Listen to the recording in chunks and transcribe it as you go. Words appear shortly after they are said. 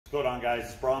What's going on, guys?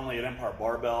 It's Bromley at Empire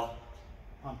Barbell.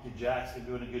 Pumpkin Jack's been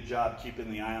doing a good job keeping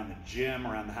the eye on the gym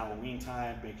around the Halloween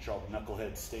time, making sure all the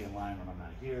knuckleheads stay in line when I'm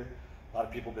not here. A lot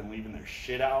of people have been leaving their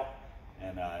shit out,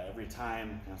 and every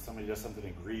time somebody does something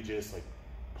egregious, like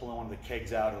pulling one of the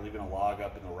kegs out or leaving a log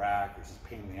up in the rack, or just a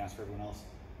pain in the ass for everyone else,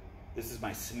 this is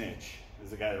my snitch. This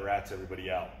is the guy that rats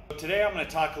everybody out. So today I'm going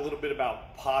to talk a little bit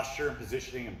about posture and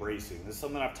positioning and bracing. This is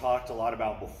something I've talked a lot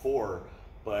about before,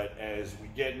 but as we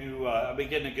get new, I've been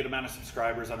getting a good amount of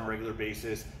subscribers on a regular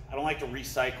basis. I don't like to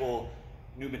recycle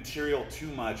new material too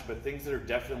much, but things that are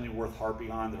definitely worth harping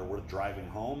on, that are worth driving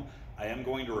home, I am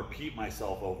going to repeat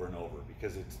myself over and over,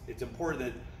 because it's important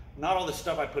that not all the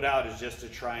stuff I put out is just to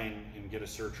try and get a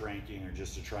search ranking or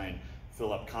just to try and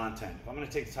fill up content. If I'm going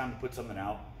to take the time to put something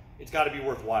out, it's got to be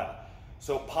worthwhile.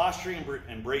 So posturing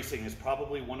and bracing is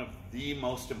probably one of the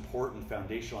most important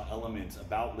foundational elements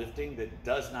about lifting that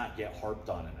does not get harped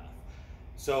on enough.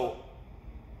 So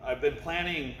I've been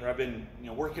planning, or I've been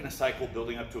working a cycle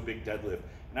building up to a big deadlift.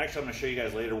 And actually I'm going to show you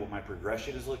guys later what my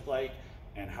progression has looked like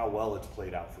and how well it's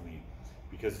played out for me,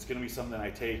 because it's going to be something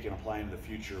I take and apply into the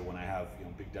future when I have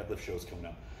big deadlift shows coming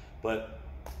up. But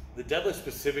the deadlift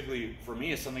specifically for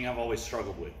me is something I've always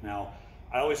struggled with. Now,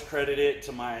 I always credit it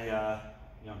to my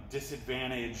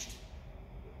disadvantaged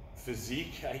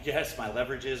physique, I guess. My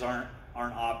leverages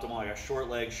aren't optimal. I got short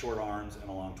legs, short arms, and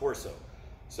a long torso.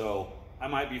 So I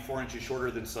might be 4 inches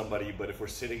shorter than somebody, but if we're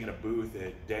sitting in a booth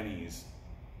at Denny's,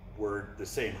 we're the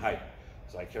same height.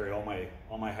 So I carry all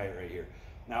my height right here.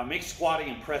 Now it makes squatting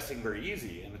and pressing very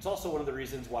easy, and it's also one of the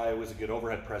reasons why I was a good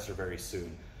overhead presser very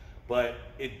soon. But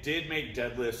it did make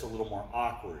deadlifts a little more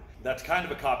awkward. That's kind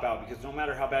of a cop-out, because no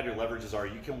matter how bad your leverages are,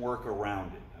 you can work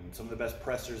around it. I mean, some of the best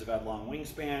pressers have had long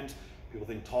wingspans. People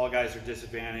think tall guys are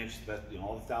disadvantaged, but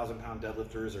all the 1,000-pound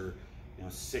deadlifters are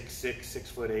 6'6",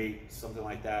 6'8", something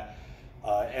like that.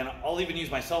 And I'll even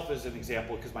use myself as an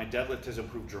example, because my deadlift has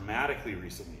improved dramatically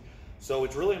recently. So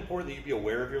it's really important that you be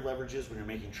aware of your leverages when you're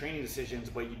making training decisions,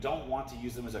 but you don't want to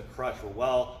use them as a crutch.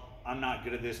 Well, I'm not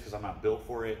good at this because I'm not built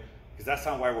for it, because that's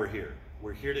not why we're here.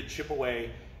 We're here to chip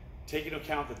away, take into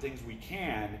account the things we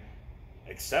can,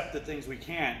 accept the things we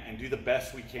can't, and do the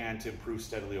best we can to improve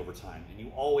steadily over time. And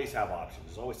you always have options.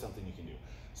 There's always something you can do.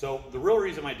 So the real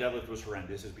reason my deadlift was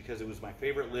horrendous is because it was my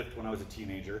favorite lift when I was a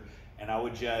teenager, and I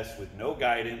would just, with no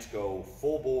guidance, go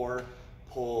full bore,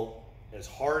 pull as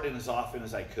hard and as often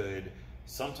as I could,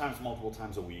 sometimes multiple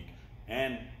times a week,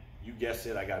 and you guessed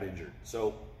it, I got injured.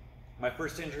 So my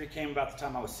first injury came about the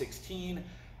time I was 16.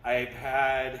 I've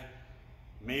had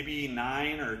maybe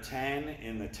 9 or 10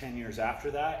 in the 10 years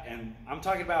after that. And I'm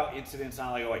talking about incidents,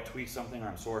 not like, oh, I tweaked something or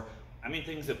I'm sore. I mean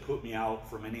things that put me out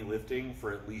from any lifting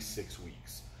for at least 6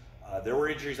 weeks. There were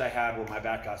injuries I had where my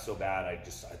back got so bad, I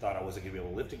thought I wasn't gonna be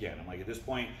able to lift again. I'm like, at this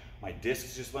point, my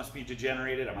discs just must be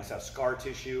degenerated. I must have scar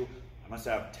tissue. I must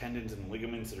have tendons and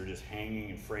ligaments that are just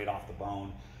hanging and frayed off the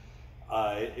bone.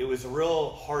 It was a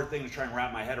real hard thing to try and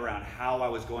wrap my head around how I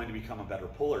was going to become a better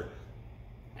puller.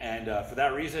 And for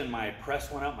that reason, my press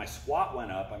went up, my squat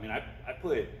went up. I mean,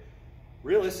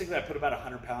 realistically, I put about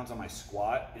 100 pounds on my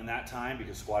squat in that time,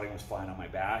 because squatting was fine on my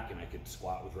back and I could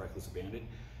squat with reckless abandon,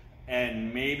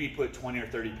 and maybe put 20 or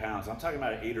 30 pounds. I'm talking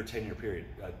about an 8 or 10 year period,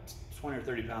 20 or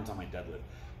 30 pounds on my deadlift.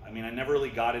 I mean, I never really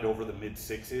got it over the mid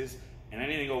 6s, and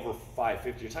anything over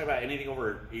 550, you're talking about anything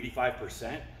over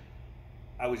 85%,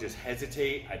 I would just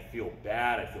hesitate. I'd feel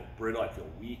bad, I'd feel brittle, I'd feel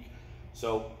weak.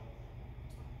 So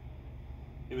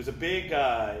it was a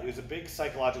big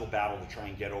psychological battle to try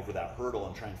and get over that hurdle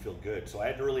and try and feel good. So I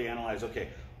had to really analyze, okay,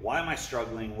 why am I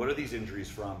struggling? What are these injuries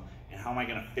from? And how am I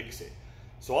gonna fix it?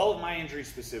 So all of my injuries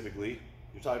specifically,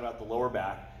 you're talking about the lower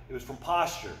back, it was from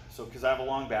posture. So because I have a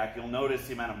long back, you'll notice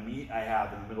the amount of meat I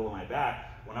have in the middle of my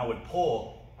back. When I would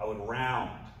pull, I would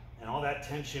round, and all that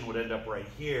tension would end up right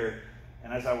here.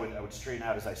 And as I would straighten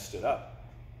out as I stood up.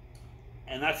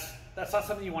 And that's not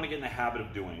something you want to get in the habit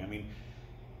of doing. I mean,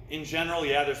 in general,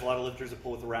 yeah, there's a lot of lifters that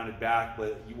pull with a rounded back,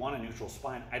 but you want a neutral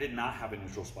spine. I did not have a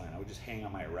neutral spine. I would just hang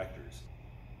on my erectors.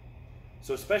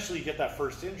 So especially you get that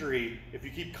first injury, if you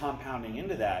keep compounding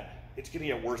into that, it's going to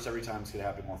get worse every time. It's going to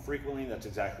happen more frequently. That's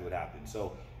exactly what happened.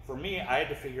 So for me, I had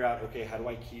to figure out, okay, how do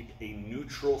I keep a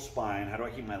neutral spine? How do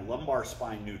I keep my lumbar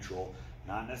spine neutral?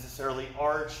 Not necessarily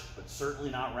arched, but certainly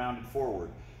not rounded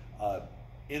forward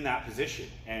in that position.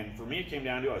 And for me, it came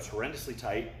down to I was horrendously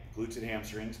tight, glutes and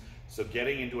hamstrings. So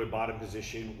getting into a bottom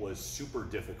position was super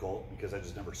difficult because I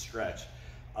just never stretched.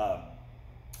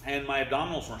 And my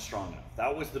abdominals weren't strong enough.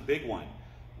 That was the big one.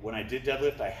 When I did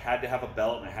deadlift, I had to have a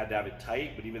belt and I had to have it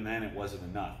tight, but even then it wasn't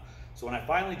enough. So when I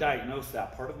finally diagnosed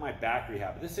that, part of my back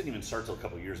rehab, this didn't even start till a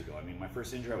couple years ago. I mean, my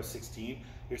first injury, I was 16.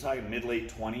 You're talking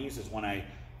mid-late 20s is when I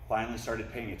finally started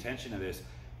paying attention to this,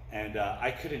 and I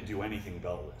couldn't do anything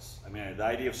beltless. I mean, the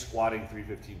idea of squatting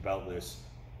 315 beltless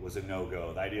was a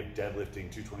no-go. The idea of deadlifting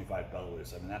 225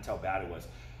 beltless, I mean, that's how bad it was.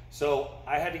 So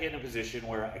I had to get in a position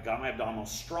where I got my abdominals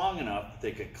strong enough that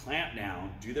they could clamp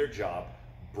down, do their job,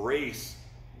 brace,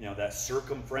 you know, that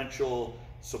circumferential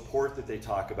support that they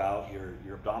talk about.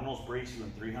 Your abdominals brace you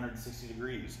in 360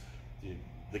 degrees.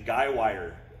 The guy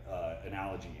wire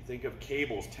analogy, think of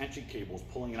cables, tension cables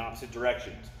pulling in opposite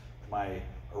directions. My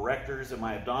erectors and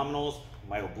my abdominals,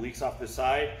 my obliques off the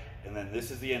side, and then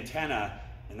this is the antenna,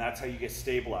 and that's how you get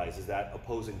stabilized, is that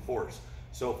opposing force.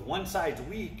 So if one side's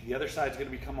weak, the other side's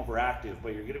going to become overactive,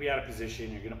 but you're going to be out of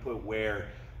position, you're going to put wear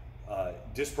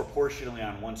disproportionately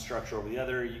on one structure over the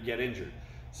other, you get injured.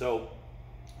 So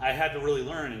I had to really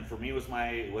learn, and for me,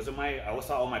 I always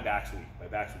thought, oh, my back's weak, my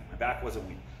back wasn't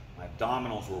weak, my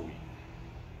abdominals were weak.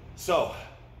 So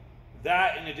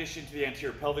that, in addition to the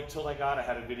anterior pelvic tilt I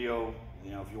had a video, you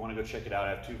know, if you want to go check it out, I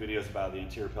have 2 videos about the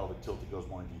anterior pelvic tilt that goes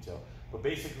more in detail. But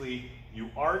basically,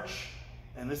 you arch,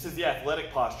 and this is the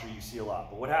athletic posture you see a lot.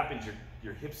 But what happens,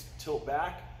 your hips tilt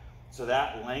back, so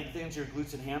that lengthens your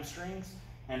glutes and hamstrings,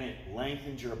 and it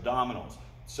lengthens your abdominals.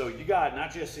 So you got,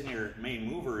 not just in your main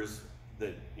movers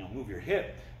that, you know, move your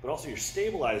hip, but also your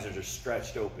stabilizers are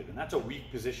stretched open, and that's a weak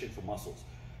position for muscles.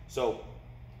 So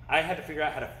I had to figure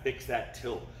out how to fix that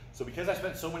tilt. So because I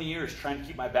spent so many years trying to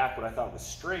keep my back what I thought was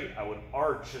straight, I would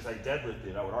arch as I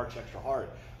deadlifted, I would arch extra hard,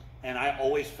 and I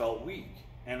always felt weak.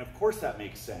 And of course that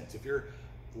makes sense. If you're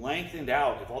lengthened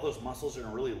out, if all those muscles are in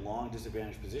a really long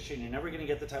disadvantaged position, you're never gonna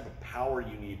get the type of power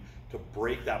you need to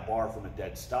break that bar from a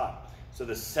dead stop. So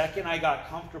the second I got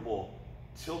comfortable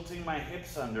tilting my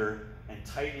hips under and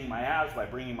tightening my abs by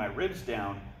bringing my ribs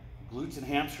down, glutes and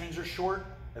hamstrings are short,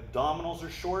 abdominals are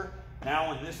short.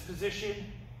 Now in this position,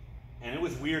 and it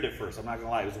was weird at first, I'm not gonna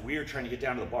lie, it was weird trying to get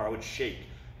down to the bar. I would shake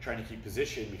trying to keep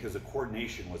position because the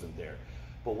coordination wasn't there.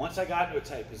 But once I got into a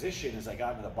tight position, as I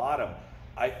got to the bottom,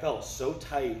 I felt so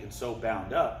tight and so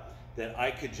bound up that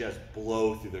I could just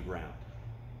blow through the ground.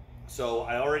 So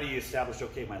I already established,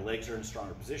 okay, my legs are in a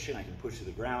stronger position, I can push through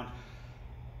the ground.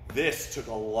 This took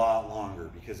a lot longer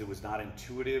because it was not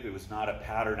intuitive, it was not a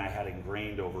pattern I had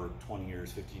ingrained over 20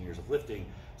 years, 15 years of lifting.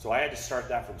 So I had to start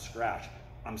that from scratch.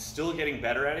 I'm still getting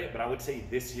better at it, but I would say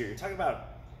this year, you're talking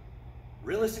about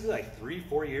realistically like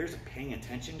 3-4 years of paying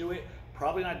attention to it,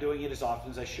 probably not doing it as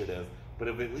often as I should have, but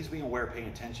of at least being aware, paying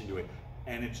attention to it.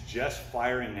 And it's just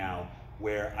firing now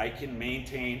where I can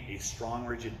maintain a strong,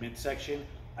 rigid midsection.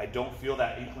 I don't feel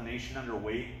that inclination under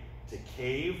weight to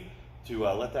cave, to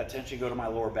let that tension go to my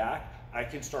lower back. I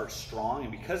can start strong,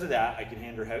 and because of that, I can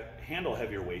handle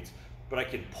heavier weights, but I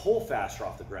can pull faster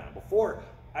off the ground. Before,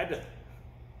 I had to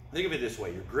think of it this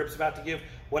way, your grip's about to give.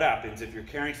 What happens if you're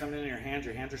carrying something in your hands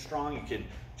are strong, you can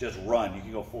just run, you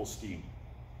can go full steam.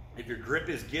 If your grip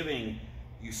is giving,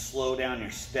 you slow down your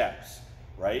steps,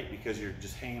 right? Because you're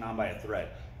just hanging on by a thread.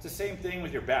 It's the same thing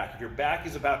with your back. If your back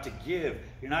is about to give,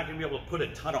 you're not gonna be able to put a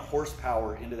ton of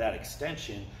horsepower into that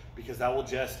extension because that will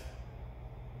just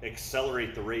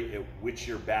accelerate the rate at which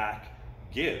your back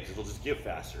gives. It'll just give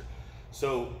faster.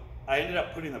 So I ended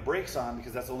up putting the brakes on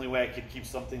because that's the only way I could keep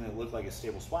something that looked like a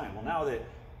stable spine. Well, now that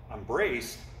I'm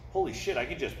braced, holy shit, I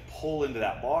could just pull into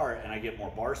that bar and I get more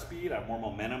bar speed, I have more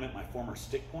momentum at my former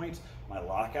stick points, my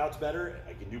lockout's better,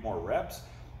 I can do more reps.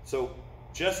 So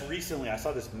just recently I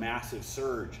saw this massive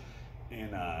surge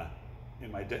in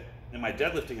my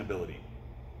deadlifting ability.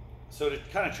 So to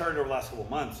kind of chart it over the last couple of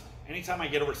months, anytime I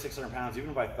get over 600 pounds, even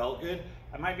if I felt good,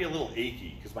 I might be a little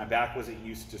achy because my back wasn't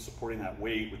used to supporting that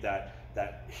weight with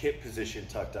that hip position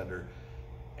tucked under.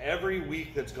 Every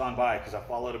week that's gone by, because I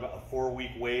followed about a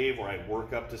 4-week wave where I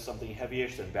work up to something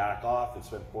heavyish, then back off and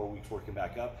spend 4 weeks working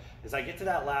back up. As I get to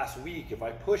that last week, if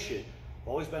I push it, I've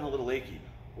always been a little achy.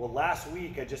 Well, last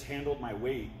week I just handled my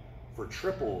weight for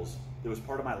triples that was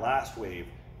part of my last wave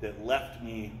that left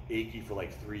me achy for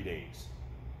like 3 days.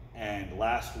 And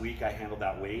last week I handled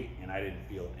that weight and I didn't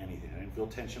feel anything. I didn't feel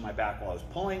tension in my back while I was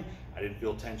pulling. I didn't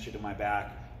feel tension in my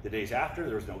back the days after.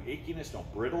 There was no achiness, no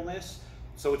brittleness.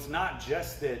 So it's not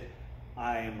just that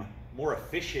I'm more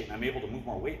efficient and I'm able to move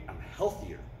more weight, I'm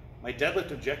healthier. My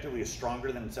deadlift objectively is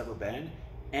stronger than it's ever been,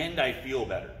 and I feel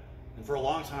better. And for a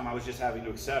long time I was just having to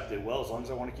accept that, well, as long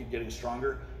as I want to keep getting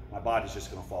stronger, my body's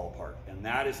just going to fall apart. And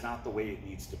that is not the way it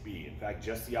needs to be. In fact,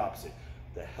 just the opposite.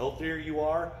 The healthier you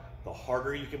are, the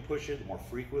harder you can push it, the more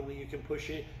frequently you can push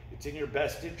it. It's in your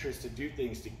best interest to do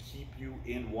things to keep you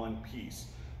in one piece.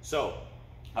 So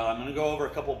I'm going to go over a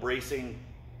couple bracing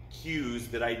cues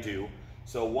that I do.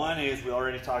 So one is, we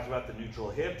already talked about the neutral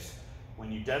hips.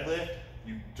 When you deadlift,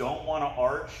 you don't want to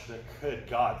arch. Good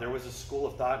God, there was a school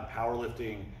of thought in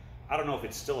powerlifting I don't know if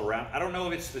it's still around. I don't know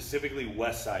if it's specifically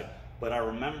West Side, but I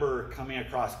remember coming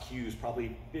across cues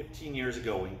probably 15 years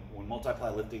ago when multiply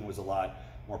lifting was a lot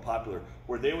more popular,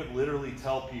 where they would literally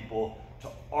tell people to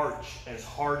arch as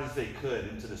hard as they could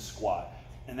into the squat.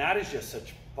 And that is just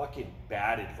such fucking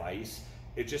bad advice.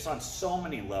 It's just on so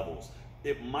many levels.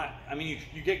 It might, I mean,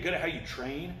 you get good at how you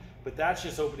train, but that's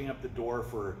just opening up the door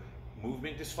for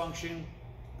movement dysfunction.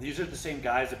 These are the same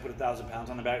guys that put 1,000 pounds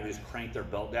on the back, they just crank their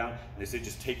belt down, and they say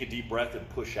just take a deep breath and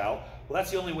push out. Well, that's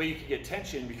the only way you can get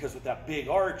tension, because with that big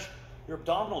arch, your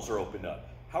abdominals are opened up.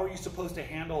 How are you supposed to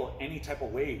handle any type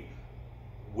of weight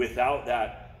without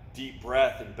that deep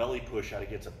breath and belly push out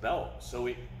against a belt? So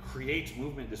it creates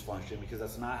movement dysfunction, because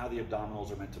that's not how the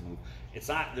abdominals are meant to move. It's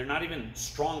not, they're not even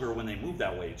stronger when they move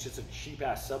that way. It's just a cheap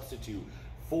ass substitute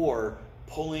for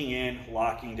pulling in,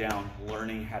 locking down,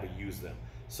 learning how to use them.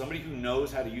 Somebody who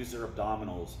knows how to use their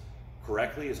abdominals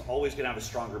correctly is always going to have a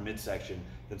stronger midsection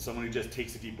than someone who just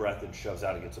takes a deep breath and shoves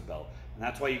out against a belt. And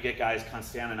that's why you get guys,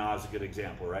 Constantinov is a good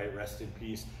example, right? Rest in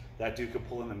peace. That dude could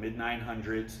pull in the mid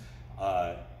 900s.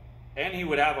 And he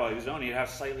would have his own, he'd have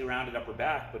slightly rounded upper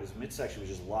back, but his midsection was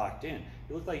just locked in.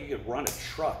 It looked like you could run a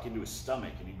truck into his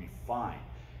stomach and he'd be fine.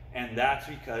 And that's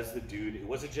because the dude, it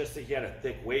wasn't just that he had a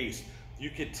thick waist. You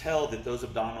could tell that those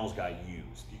abdominals got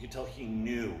used. You could tell he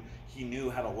knew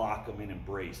how to lock them in and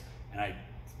brace. And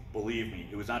believe me,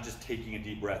 it was not just taking a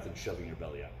deep breath and shoving your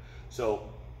belly out. So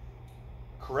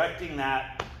correcting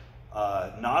that,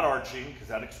 not arching, because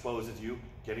that exposes you,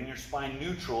 getting your spine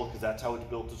neutral, because that's how it's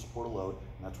built to support a load,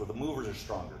 and that's where the movers are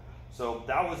stronger. So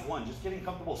that was one, just getting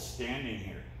comfortable standing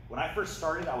here. When I first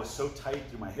started, I was so tight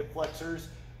through my hip flexors,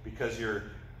 because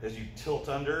as you tilt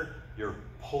under, you're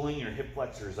pulling your hip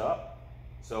flexors up.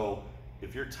 So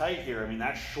if you're tight here, I mean,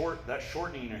 that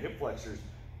shortening in your hip flexors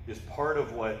is part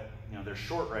of what, they're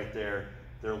short right there,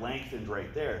 they're lengthened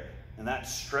right there, and that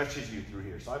stretches you through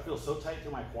here. So I feel so tight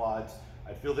through my quads.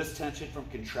 I feel this tension from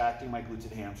contracting my glutes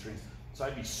and hamstrings. So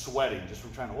I'd be sweating just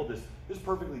from trying to hold this. This is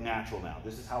perfectly natural now.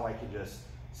 This is how I can just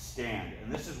stand.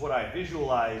 And this is what I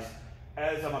visualize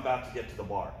as I'm about to get to the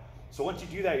bar. So once you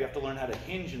do that, you have to learn how to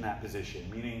hinge in that position,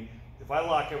 meaning if I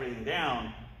lock everything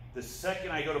down, the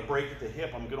second I go to break at the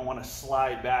hip, I'm gonna wanna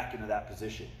slide back into that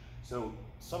position. So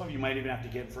some of you might even have to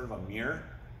get in front of a mirror.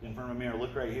 Get in front of a mirror,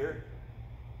 look right here.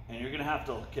 And you're gonna have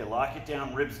to, okay, lock it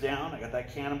down, ribs down. I got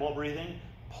that cannonball breathing,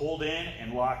 pulled in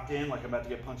and locked in like I'm about to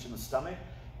get punched in the stomach.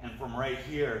 And from right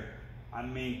here,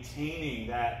 I'm maintaining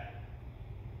that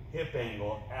hip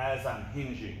angle as I'm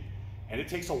hinging. And it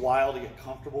takes a while to get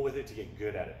comfortable with it, to get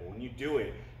good at it. But when you do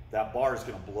it, that bar is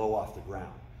gonna blow off the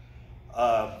ground.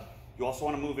 You also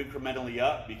want to move incrementally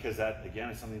up, because that, again,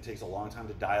 is something that takes a long time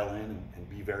to dial in and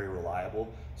be very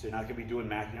reliable. So you're not going to be doing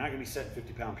you're not going to be setting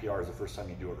 50-pound PRs the first time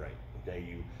you do it right. Okay,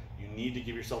 you need to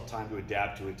give yourself time to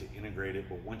adapt to it, to integrate it.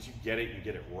 But once you get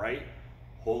it right,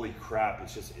 holy crap,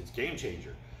 it's game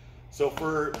changer. So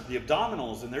for the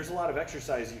abdominals, and there's a lot of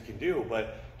exercise you can do,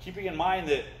 but keeping in mind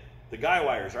that the guy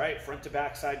wires, right, front to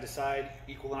back, side to side,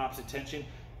 equal and opposite tension,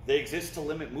 they exist to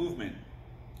limit movement.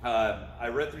 I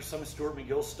read through some of Stuart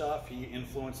McGill's stuff. He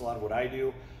influenced a lot of what I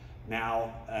do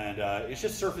now, and it's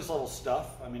just surface level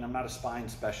stuff. I mean, I'm not a spine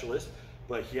specialist,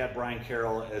 but he had Brian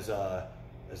Carroll as a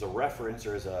reference,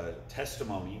 or as a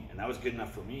testimony, and that was good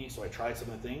enough for me. So I tried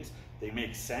some of the things. They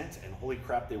make sense, and holy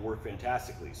crap, they work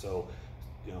fantastically. So,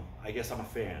 I guess I'm a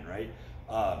fan, right?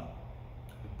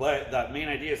 But the main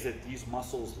idea is that these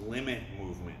muscles limit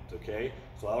movement, okay?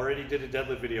 So I already did a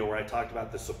deadlift video where I talked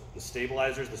about the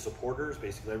stabilizers, the supporters,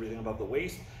 basically everything above the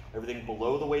waist. Everything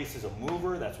below the waist is a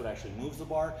mover. That's what actually moves the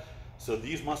bar. So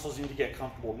these muscles need to get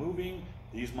comfortable moving.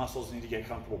 These muscles need to get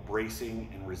comfortable bracing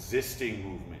and resisting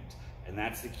movement. And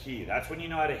that's the key. That's when you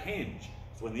know how to hinge.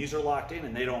 So when these are locked in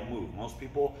and they don't move. Most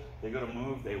people, they go to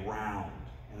move, they round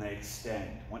and they extend.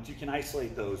 Once you can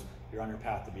isolate those, you're on your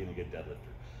path to being a good deadlifter.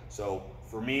 So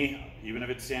for me, even if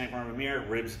it's standing in front of a mirror,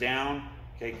 ribs down,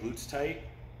 okay, glutes tight,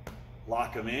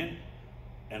 lock them in,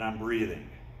 and I'm breathing.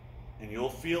 And you'll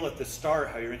feel at the start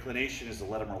how your inclination is to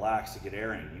let them relax, to get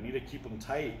air in. You need to keep them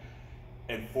tight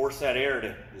and force that air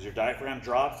to, as your diaphragm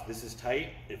drops, this is tight,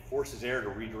 it forces air to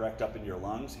redirect up into your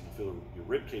lungs, and you feel your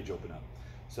rib cage open up.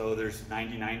 So there's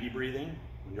 90-90 breathing.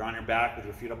 When you're on your back with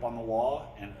your feet up on the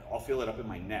wall, and I'll feel it up in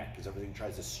my neck because everything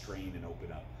tries to strain and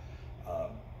open up.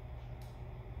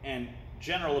 And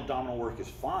general abdominal work is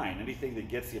fine. Anything that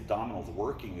gets the abdominals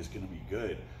working is going to be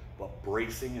good, but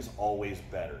bracing is always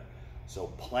better. So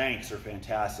planks are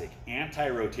fantastic.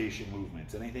 Anti-rotation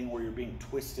movements, anything where you're being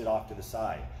twisted off to the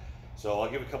side. So I'll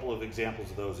give a couple of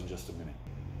examples of those in just a minute.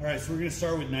 All right, so we're going to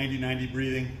start with 90-90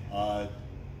 breathing.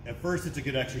 At first, it's a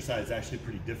good exercise. It's actually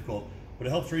pretty difficult. but it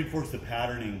helps reinforce the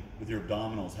patterning with your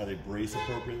abdominals, how they brace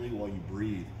appropriately while you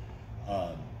breathe.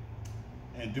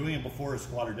 And doing it before a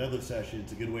squat or deadlift session,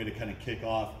 it's a good way to kind of kick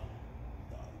off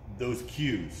those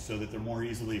cues so that they're more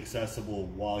easily accessible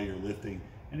while you're lifting.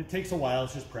 And it takes a while,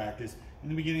 it's just practice. In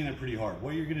the beginning, they're pretty hard.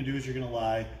 What you're gonna do is you're gonna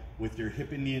lie with your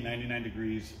hip and knee at 90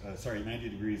 degrees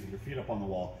and your feet up on the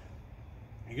wall.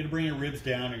 You're gonna bring your ribs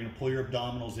down, you're gonna pull your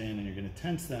abdominals in, and you're gonna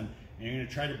tense them, and you're gonna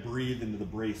try to breathe into the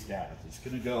braced abs. It's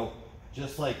gonna go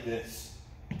just like this.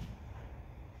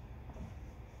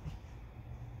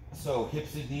 So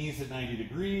hips and knees at 90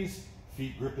 degrees,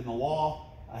 feet gripping the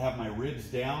wall. I have my ribs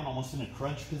down, almost in a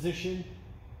crunch position.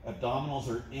 Abdominals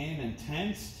are in and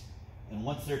tensed. And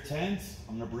once they're tensed,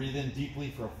 I'm gonna breathe in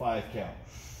deeply for a 5 count.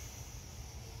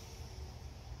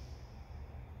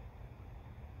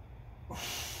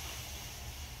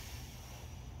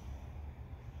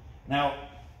 Now,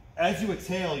 as you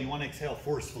exhale, you want to exhale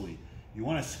forcefully. You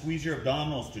want to squeeze your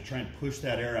abdominals to try and push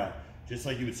that air out, just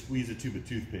like you would squeeze a tube of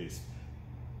toothpaste.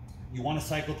 You want to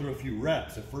cycle through a few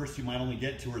reps. At first, you might only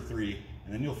get 2 or 3,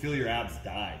 and then you'll feel your abs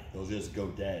die. They'll just go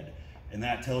dead. And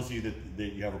that tells you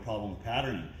that you have a problem with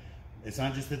patterning. It's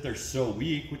not just that they're so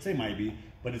weak, which they might be,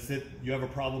 but it's that you have a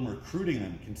problem recruiting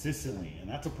them consistently. And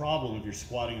that's a problem if you're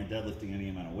squatting or deadlifting any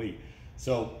amount of weight.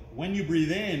 So when you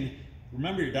breathe in,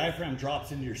 remember your diaphragm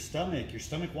drops into your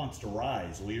stomach wants to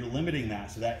rise. Well, you're limiting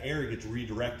that, so that air gets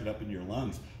redirected up into your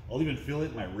lungs. I'll even feel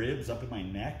it in my ribs, up in my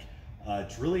neck.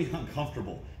 It's really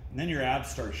uncomfortable. And then your abs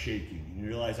start shaking, and you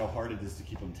realize how hard it is to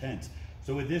keep them tense.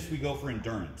 So with this, we go for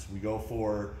endurance. We go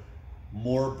for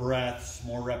more breaths,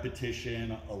 more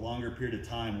repetition, a longer period of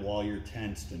time while you're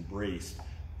tensed and braced.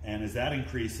 And as that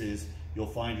increases, you'll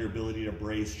find your ability to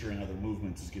brace during other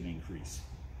movements is going to increase.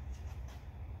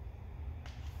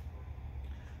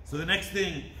 So the next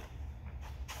thing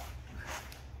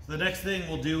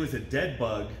we'll do is a dead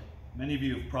bug. Many of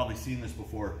you have probably seen this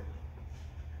before,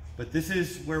 but this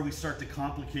is where we start to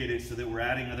complicate it so that we're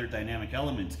adding other dynamic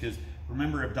elements, because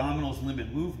remember, abdominals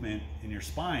limit movement in your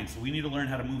spine, so we need to learn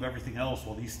how to move everything else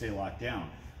while these stay locked down.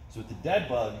 So with the dead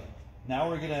bug, now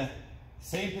we're gonna,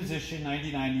 same position,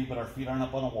 90-90, but our feet aren't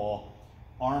up on a wall,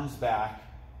 arms back.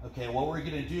 Okay, what we're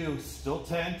gonna do, still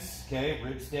tense, okay,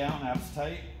 ribs down, abs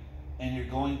tight, and you're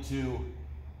going to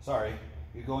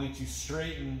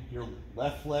straighten your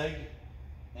left leg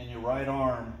and your right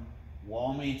arm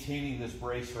while maintaining this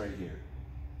brace right here.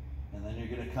 And then you're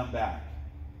gonna come back.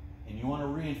 And you wanna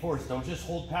reinforce, don't just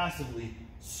hold passively,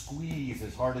 squeeze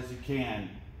as hard as you can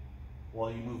while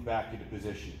you move back into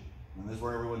position. And this is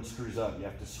where everyone screws up, you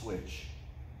have to switch.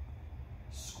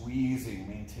 Squeezing,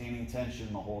 maintaining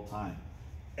tension the whole time.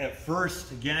 At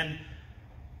first, again,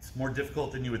 it's more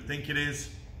difficult than you would think it is.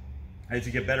 As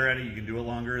you get better at it, you can do it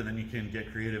longer, and then you can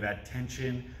get creative, add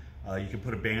tension. You can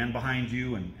put a band behind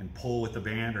you and pull with the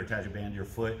band, or attach a band to your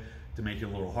foot to make it a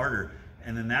little harder.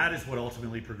 And then that is what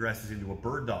ultimately progresses into a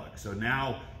bird dog. So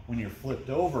now when you're flipped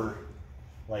over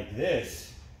like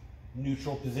this,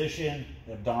 neutral position,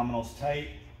 the abdominals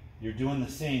tight, you're doing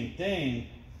the same thing.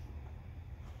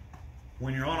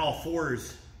 When you're on all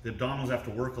fours, the abdominals have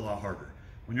to work a lot harder.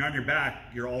 When you're on your back,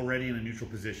 you're already in a neutral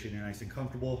position, you're nice and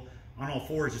comfortable. On all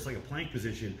fours, just like a plank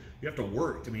position, you have to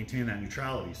work to maintain that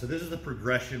neutrality. So this is the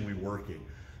progression we work in.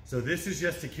 So this is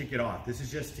just to kick it off. This is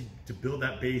just to build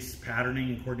that base patterning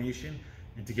and coordination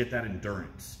and to get that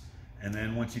endurance. And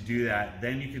then once you do that,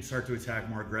 then you can start to attack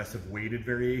more aggressive weighted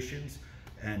variations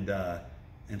and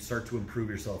start to improve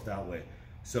yourself that way.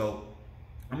 So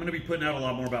I'm gonna be putting out a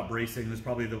lot more about bracing. This is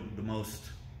probably the most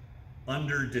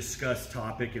under-discussed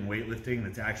topic in weightlifting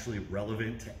that's actually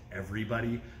relevant to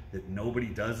everybody, that nobody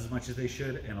does as much as they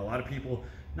should. And a lot of people,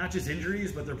 not just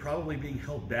injuries, but they're probably being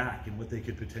held back in what they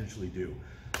could potentially do.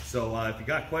 So if you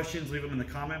got questions, leave them in the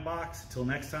comment box. Until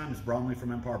next time, it's Bromley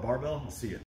from Empire Barbell. I'll see you.